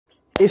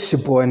It's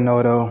your boy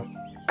Noto,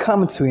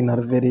 coming to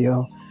another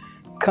video,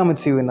 coming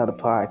to another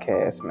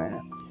podcast, man.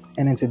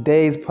 And in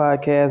today's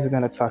podcast, we're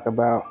going to talk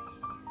about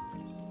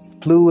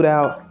blued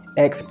out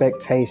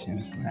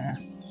expectations,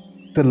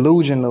 man.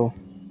 Delusional,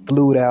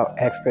 blued out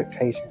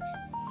expectations.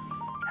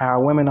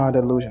 How women are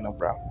delusional,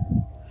 bro.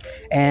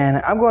 And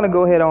I'm going to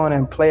go ahead on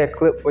and play a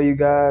clip for you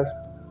guys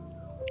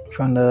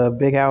from the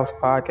Big House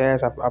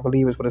podcast. I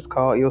believe is what it's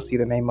called. You'll see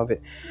the name of it.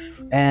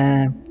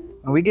 And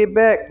when we get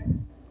back,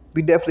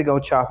 we definitely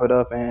gonna chop it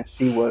up and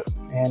see what.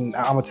 And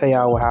I'm gonna tell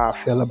y'all how I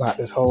feel about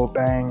this whole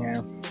thing.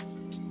 And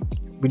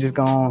we just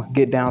gonna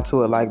get down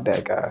to it like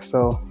that, guys.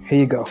 So here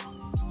you go.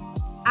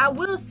 I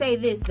will say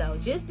this though,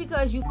 just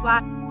because you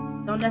fly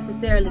don't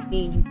necessarily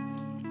mean you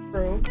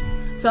true.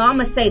 So I'm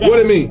gonna say that. What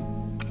do it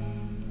mean?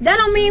 That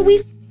don't mean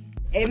we.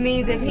 It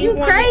means if you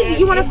crazy,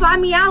 you wanna fly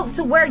me out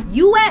to where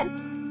you at?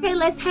 Okay,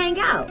 let's hang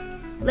out.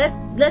 Let's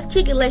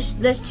kick it.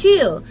 Let's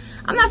chill.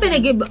 I'm not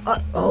gonna get.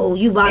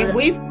 You bought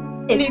it.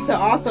 You need to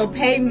also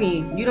pay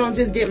me. You don't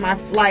just get my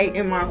flight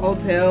and my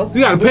hotel.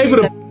 You gotta pay for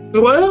the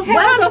well?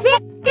 What I'm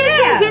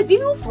saying is,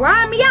 you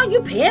fly me out,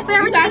 you pay for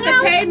everything. You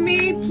got to pay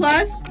me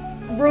plus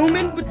room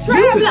and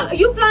travel.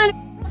 You flying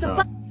to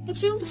fuck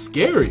you?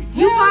 Scary.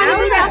 You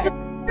flying out to?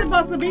 It's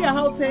supposed to be a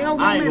hotel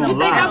room. You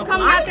think I'm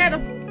coming out there to?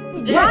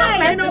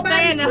 Right. Ain't nobody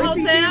staying in a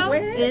hotel.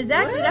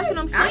 Exactly. That's what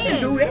I'm saying. I can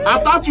do that.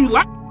 I thought you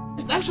liked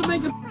that should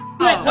make it.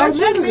 What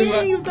you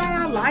mean you thought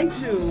I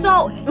liked you?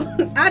 So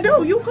I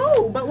do. You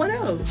cool, but what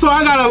else? So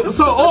I gotta.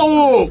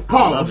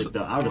 Pause.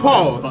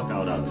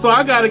 Pause. So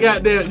I gotta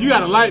you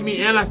gotta like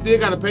me, and I still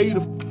gotta pay you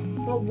the.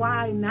 But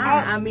why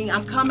not? I mean,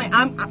 I'm coming.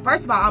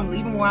 First of all, I'm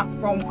leaving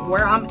from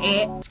where I'm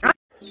at.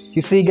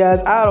 You see,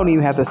 guys, I don't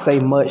even have to say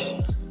much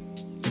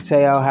to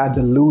tell y'all how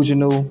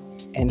delusional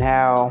and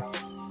how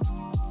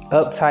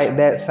uptight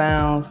that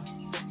sounds,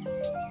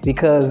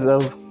 because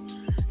of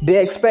the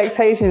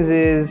expectations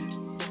is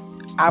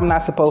I'm not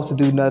supposed to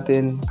do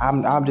nothing.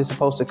 I'm just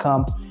supposed to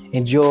come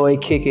enjoy,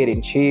 kick it,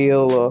 and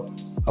chill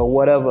or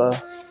whatever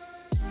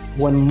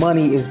when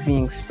money is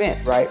being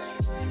spent, right?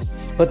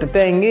 But the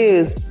thing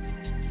is,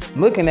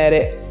 looking at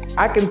it,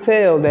 I can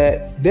tell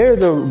that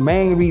there's a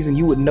main reason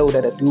you would know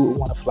that a dude would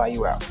want to fly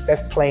you out.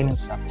 That's plain and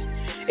simple.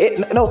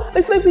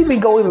 Let's even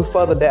go even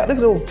further down. Let's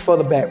go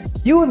further back.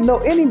 You would know,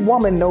 any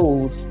woman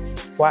knows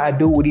why a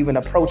dude would even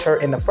approach her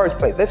in the first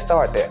place. Let's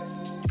start there.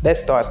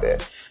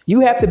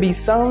 You have to be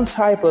some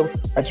type of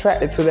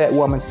attracted to that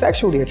woman,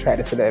 sexually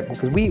attracted to that,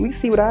 because we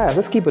see with our eyes.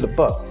 Let's keep it a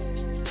buck.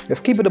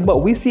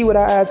 We see with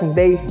our eyes, and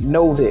they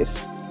know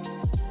this.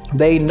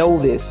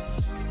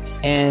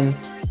 And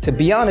to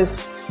be honest,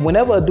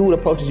 whenever a dude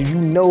approaches you,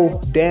 you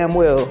know damn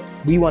well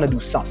we want to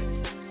do something.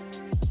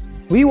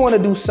 We want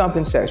to do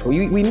something sexual.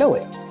 We know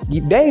it.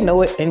 They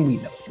know it, and we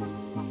know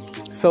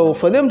it. So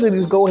for them to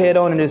just go ahead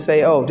on and just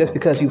say, "Oh, just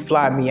because you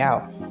fly me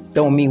out,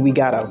 don't mean we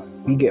gotta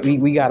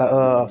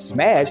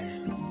smash."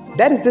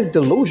 That is just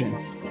delusion.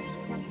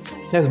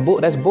 That's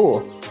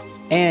bull.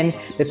 And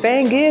the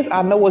thing is,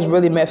 I know what's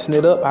really messing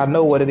it up. I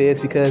know what it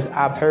is because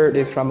I've heard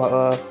this from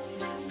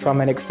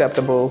an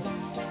acceptable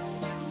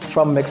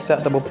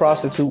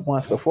prostitute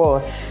once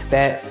before,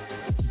 that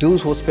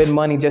dudes will spend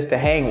money just to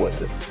hang with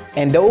her.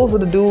 And those are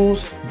the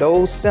dudes,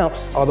 those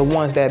simps are the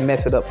ones that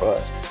mess it up for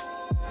us.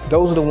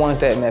 Those are the ones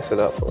that mess it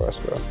up for us,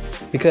 bro.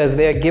 Because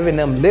they're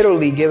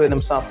literally giving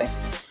them something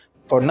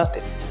for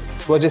nothing.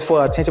 Well, just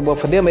for attention. Well,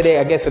 for them, I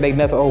guess they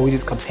nothing. Oh, we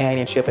just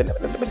companionship. And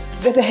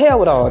the hell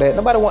with all that.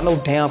 Nobody want no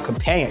damn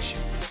companionship.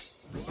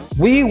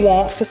 We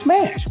want to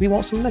smash. We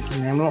want some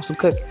licking, man. We want some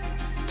cooking.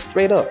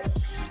 Straight up.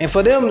 And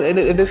for them, when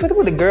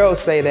the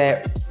girls say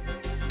that,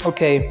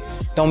 okay,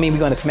 don't mean we're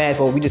gonna smash,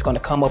 or we just gonna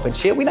come up and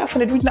chill. We're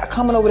not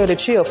coming over there to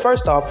chill.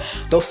 First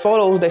off, those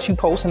photos that you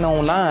posting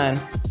online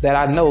that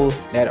I know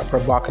that are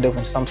provocative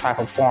in some type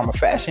of form or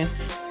fashion,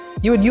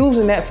 you're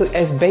using that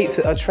as bait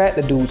to attract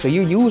the dudes. So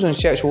you're using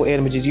sexual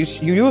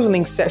images. You're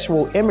using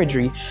sexual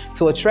imagery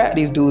to attract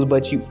these dudes,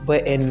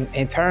 but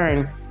in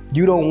turn,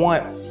 you don't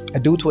want a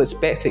dude to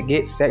expect to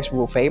get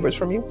sexual favors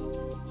from you.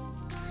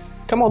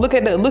 Come on, look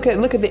at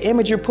the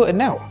image you're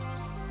putting out.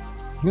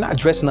 You're not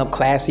dressing up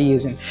classy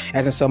as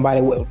in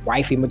somebody with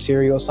wifey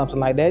material or something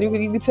like that. You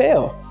can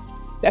tell.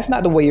 That's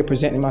not the way you're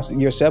presenting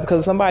yourself,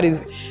 because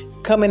somebody's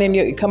coming in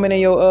your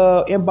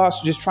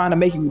inbox just trying to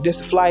make you,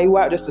 just to fly you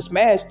out, just to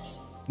smash.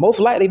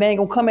 Most likely they ain't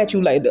gonna come at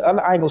you like that.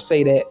 I ain't gonna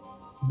say that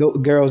the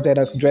girls that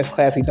are dressed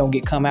classy don't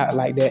come out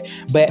like that.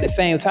 But at the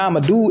same time,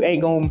 a dude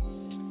ain't gonna,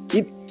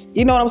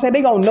 you know what I'm saying?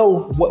 They gonna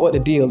know what the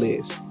deal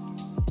is.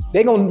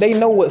 They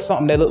know what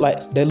something that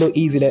look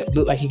easy, that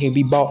look like he can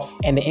be bought,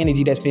 and the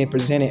energy that's being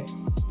presented,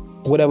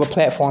 whatever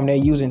platform they're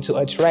using to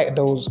attract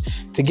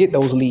to get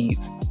those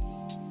leads.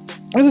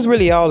 This is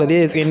really all it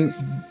is. And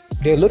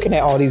they're looking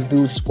at all these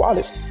dudes'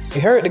 wallets. You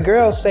heard the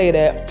girls say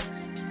that,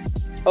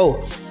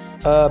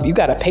 you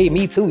gotta pay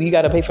me too. You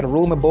gotta pay for the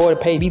room and board,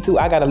 pay me too.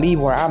 I gotta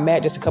leave where I'm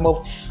at just to come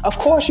over. Of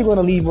course you're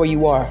gonna leave where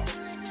you are.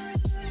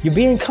 You're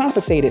being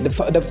compensated.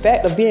 The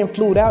fact of being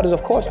flued out is,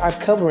 of course, I'm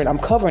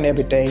covering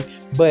everything.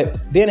 But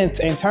then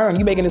in turn,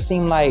 you're making it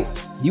seem like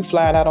you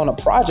flying out on a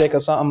project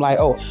or something like,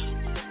 oh,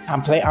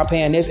 I'm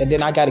paying this, and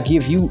then I got to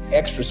give you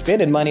extra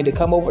spending money to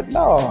come over.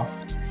 No.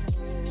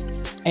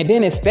 And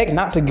then expect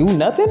not to do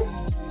nothing?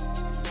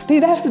 See,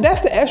 that's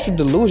the extra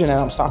delusion that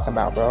I'm talking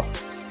about, bro.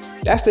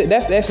 That's the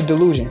extra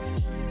delusion.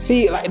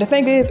 See, like the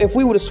thing is, if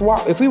we would have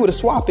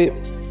swapped it,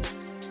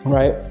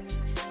 right,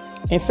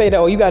 and say that,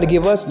 oh, you got to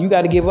give us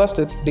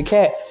the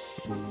cat,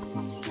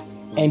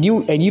 and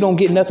you don't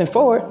get nothing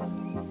for it.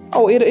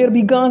 Oh, it'll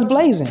be guns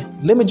blazing,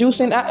 lemon juice,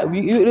 and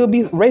it'll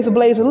be razor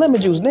blades and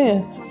lemon juice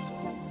then.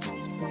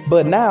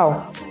 But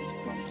now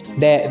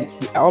that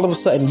all of a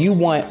sudden you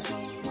want to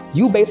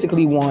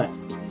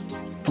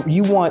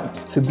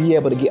be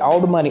able to get all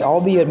the money, all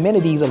the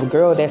amenities of a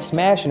girl that's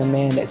smashing a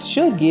man that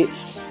should get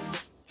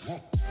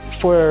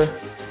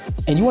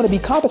and you want to be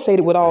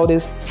compensated with all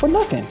this for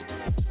nothing.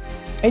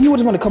 And you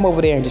just want to come over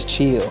there and just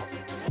chill.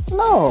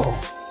 No.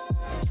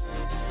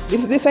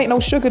 This ain't no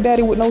sugar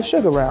daddy with no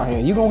sugar around here.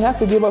 You're going to have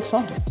to give up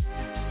something.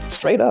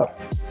 Straight up.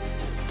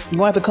 You're going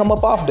to have to come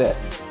up off that.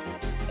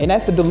 And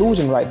that's the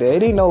delusion right there.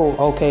 It ain't no,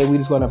 okay, we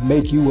just going to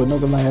make you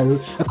another man.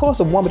 Of course,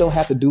 a woman don't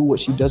have to do what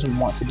she doesn't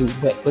want to do.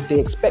 But with the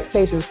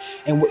expectations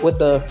and with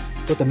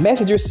the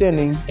message you're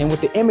sending and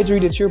with the imagery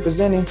that you're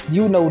presenting,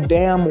 you know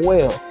damn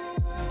well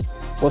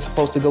what's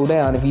supposed to go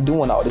down if you're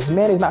doing all this.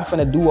 Man is not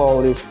finna do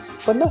all this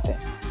for nothing.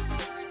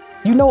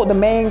 You know what the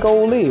main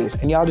goal is,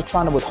 and y'all just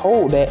trying to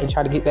withhold that and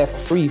try to get that for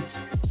free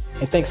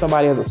and think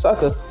somebody is a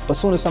sucker. But as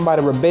soon as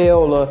somebody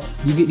rebel or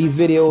you get these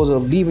videos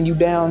of leaving you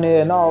down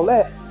there and all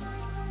that,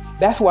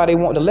 that's why they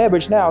want the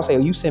leverage now. Say, oh,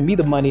 you send me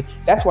the money.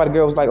 That's why the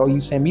girl was like, oh, you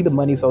send me the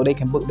money so they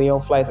can book their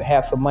own flights and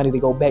have some money to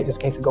go back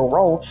just in case it go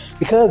wrong,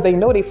 because they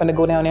know they finna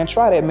go down there and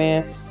try that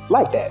man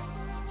like that.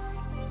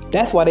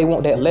 That's why they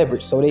want that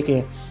leverage so they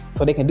can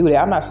do that.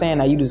 I'm not saying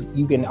that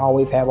you can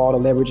always have all the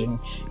leverage and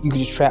you can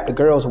just trap the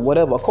girls or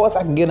whatever. Of course,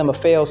 I can give them a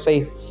fail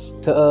safe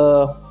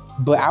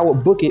but I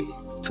would book it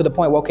to the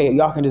point where, okay,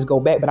 y'all can just go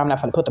back, but I'm not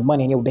going to put the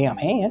money in your damn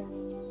hand.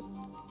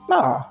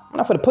 Nah, I'm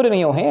not going to put it in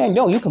your hand.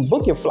 No, you can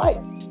book your flight.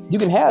 You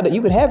can have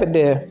it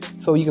there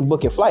so you can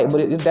book your flight,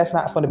 but that's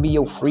not going to be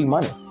your free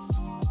money,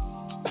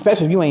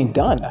 especially if you ain't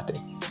done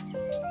nothing.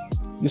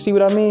 You see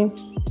what I mean?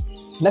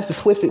 That's the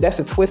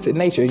twisted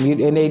nature,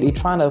 and they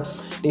trying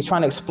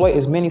to exploit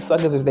as many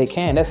suckers as they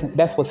can.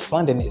 That's what's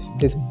funding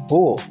this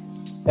bull.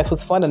 That's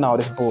what's funding all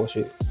this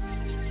bullshit.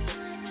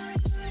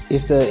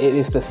 It's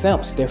the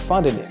simps. They're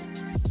funding it.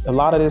 A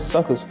lot of these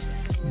suckers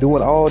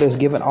doing all this,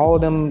 giving all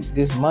of them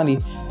this money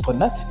for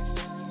nothing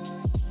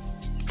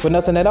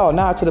at all.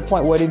 Now to the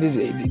point where they just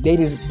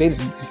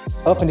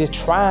up and just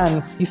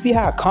trying. You see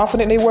how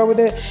confident they were with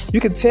that? You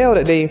could tell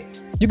that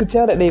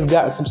they've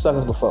gotten some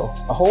suckers before.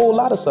 A whole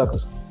lot of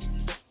suckers.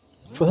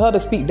 For her to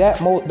speak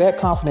that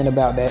confident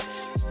about that,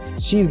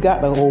 she's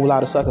got a whole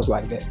lot of suckers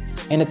like that.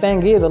 And the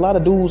thing is, it's a lot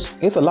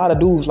of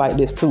dudes like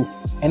this too.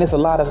 And it's a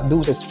lot of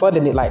dudes that's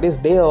funding it like this.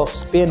 They'll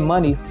spend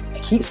money,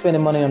 keep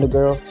spending money on the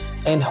girl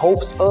in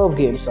hopes of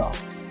getting some.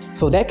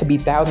 So that could be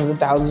thousands and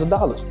thousands of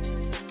dollars.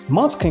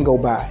 Months can go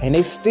by and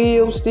they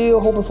still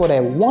hoping for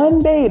that one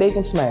day they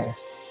can smash.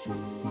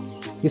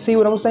 You see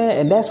what I'm saying?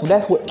 And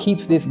that's what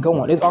keeps this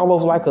going. It's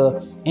almost like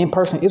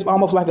it's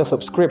almost like a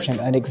subscription,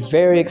 an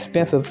very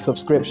expensive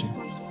subscription,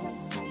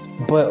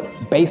 but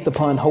based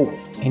upon hope.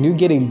 And you're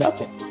getting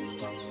nothing.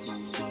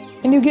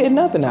 And you're getting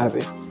nothing out of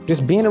it.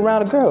 Just being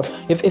around a girl.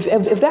 If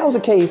that was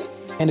the case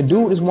and the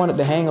dude just wanted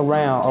to hang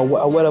around or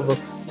whatever,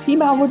 he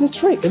might as well just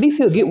trick. At least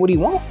he'll get what he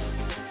wants.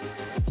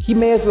 He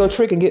may as well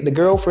trick and get the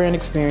girlfriend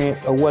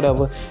experience or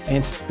whatever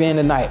and spend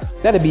the night.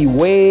 That'd be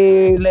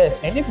way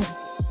less. And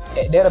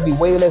that'll be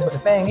way less. But the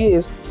thing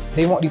is,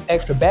 they want these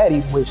extra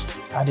baddies, which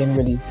I'm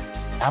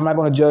not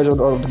going to judge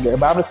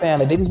but I'm just saying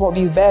that they just want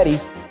these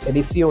baddies that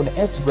they see on the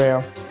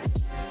Instagram.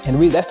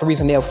 And that's the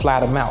reason they'll fly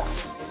them out,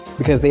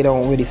 because they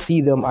don't really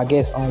see them, I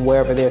guess, on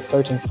wherever they're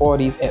searching for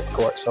these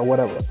escorts or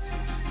whatever.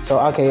 So,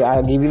 okay,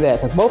 I'll give you that,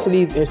 because most of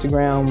these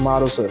Instagram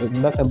models are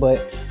nothing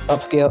but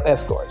upscale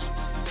escorts.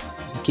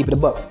 Just keep it a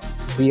buck.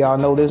 We all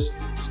know this.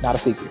 It's not a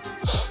secret.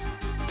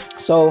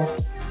 So,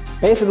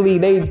 basically,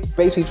 they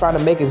trying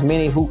to make as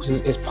many hoops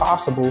as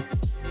possible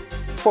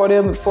for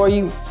that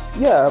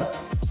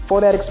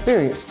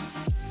experience.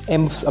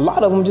 And a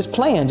lot of them just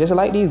playing, just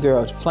like these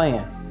girls,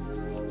 playing.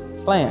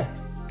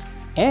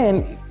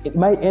 And it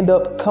might end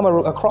up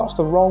coming across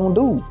the wrong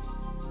dude.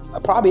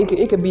 Probably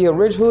it could be a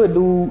rich rich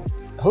dude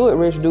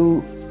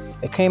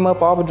that came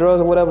up off of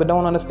drugs or whatever,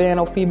 don't understand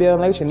no female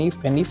nature,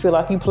 and he feel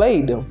like he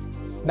played them.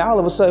 Now all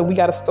of a sudden we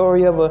got a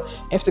story of an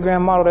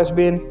Instagram model that's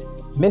been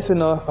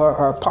missing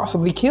or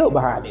possibly killed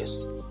behind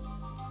this.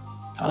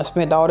 I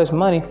spent all this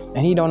money and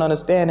he don't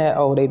understand that,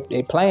 oh,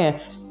 they playing,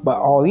 but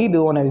all he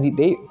doing is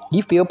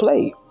he feel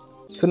played.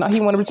 So now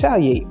he want to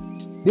retaliate.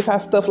 This how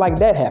stuff like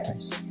that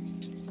happens.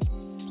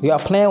 Y'all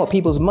playing with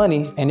people's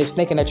money and it's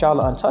thinking that y'all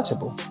are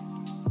untouchable.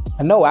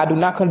 And no, I do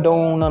not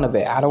condone none of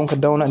it. I don't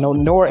condone it,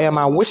 nor am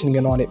I wishing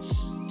it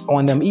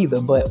on them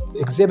either. But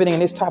exhibiting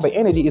this type of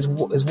energy is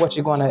what's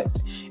gonna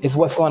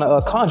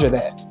conjure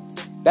that.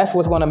 That's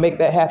what's gonna make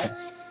that happen.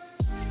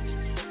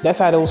 That's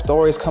how those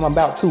stories come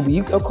about too.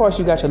 But of course,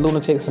 you got your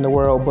lunatics in the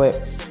world,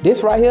 but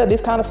this right here,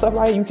 this kind of stuff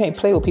right here, you can't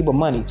play with people's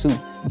money too.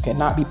 You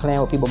cannot be playing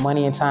with people's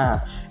money and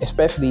time,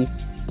 especially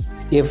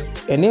if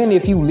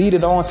you lead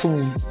it on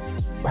to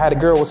how the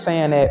girl was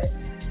saying that,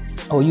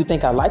 oh, you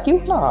think I like you?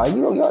 Nah,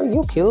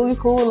 you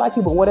cool, like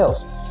you, but what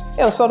else?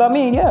 Yeah, so I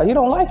mean, yeah, you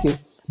don't like it,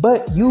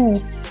 but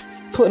you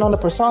putting on the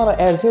persona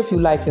as if you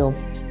like him,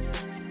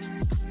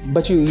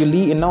 but you're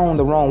leading on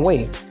the wrong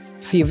way.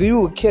 See, if you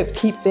would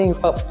keep things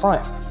up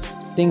front,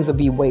 things would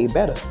be way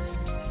better.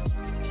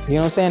 You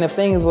know what I'm saying?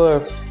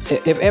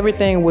 If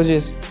everything was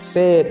just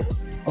said,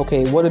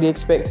 okay, what are the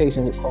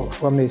expectations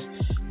from this?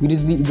 We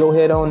just need to go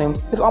head on and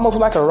it's almost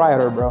like a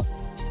writer, bro.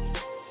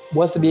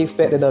 What's to be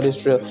expected of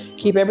this trip?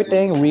 Keep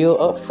everything real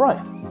up front.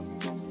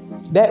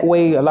 That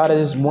way, a lot of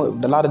this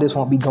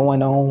won't be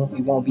going on.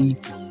 It won't be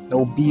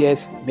no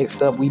BS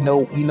mixed up. We know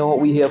what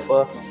we here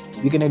for.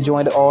 We can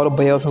enjoy all the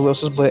bells and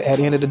whistles, but at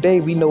the end of the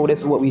day, we know this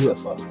is what we here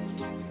for.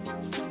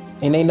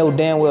 And they know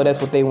damn well that's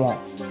what they want.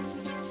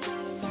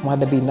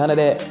 Want to be none of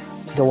that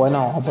going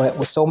on. But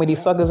with so many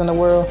suckers in the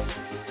world,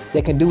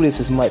 they can do this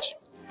as much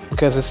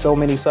because there's so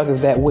many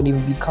suckers that wouldn't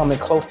even be coming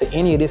close to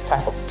any of this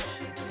type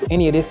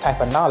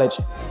of knowledge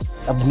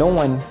of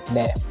knowing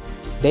that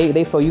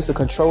they so used to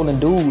controlling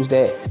dudes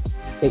that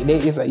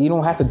it's like you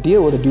don't have to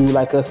deal with a dude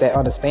like us that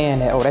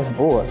understand that, oh, that's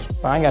boys.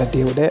 I ain't got to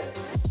deal with that.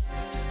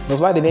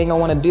 Most likely they ain't gonna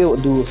want to deal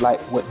with dudes like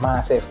with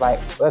mindsets like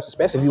us,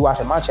 especially if you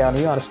watching my channel,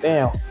 you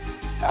understand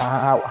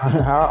how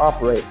I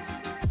operate.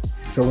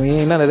 So we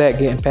ain't none of that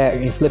getting packed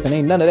and slipping.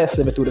 Ain't none of that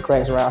slipping through the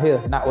cracks around here.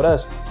 Not with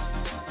us.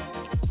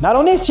 Not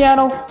on this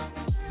channel.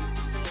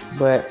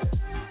 But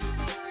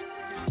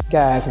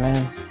guys,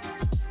 man,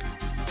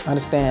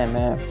 understand,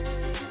 man.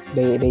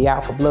 They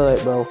out for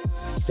blood, bro.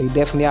 They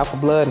definitely out for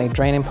blood, and they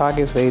draining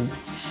pockets. They're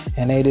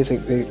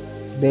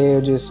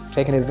just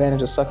taking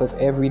advantage of suckers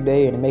every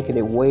day and making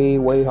it way,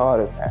 way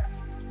harder, man.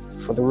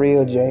 For the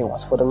real J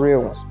ones, for the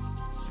real ones.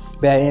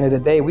 But at the end of the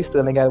day, we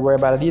still ain't got to worry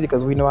about it either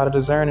because we know how to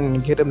discern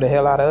and get them the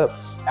hell out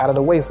of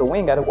the way. So we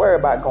ain't got to worry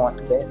about going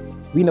through that.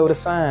 We know the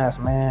signs,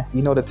 man.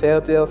 We know the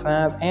telltale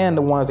signs and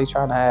the ones they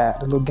trying to hide.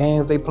 The little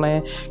games they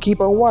playing.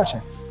 Keep on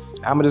watching.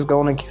 I'm just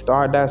going to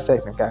start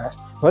dissecting, guys.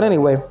 But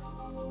anyway,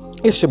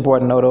 it's your boy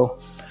Noto.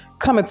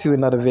 Coming to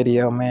another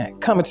video, man.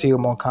 Coming to you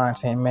with more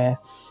content, man.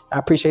 I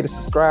appreciate the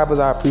subscribers.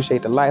 I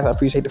appreciate the likes. I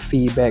appreciate the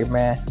feedback,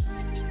 man.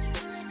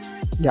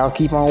 Y'all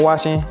keep on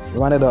watching.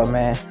 Run it up,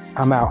 man.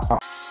 I'm out.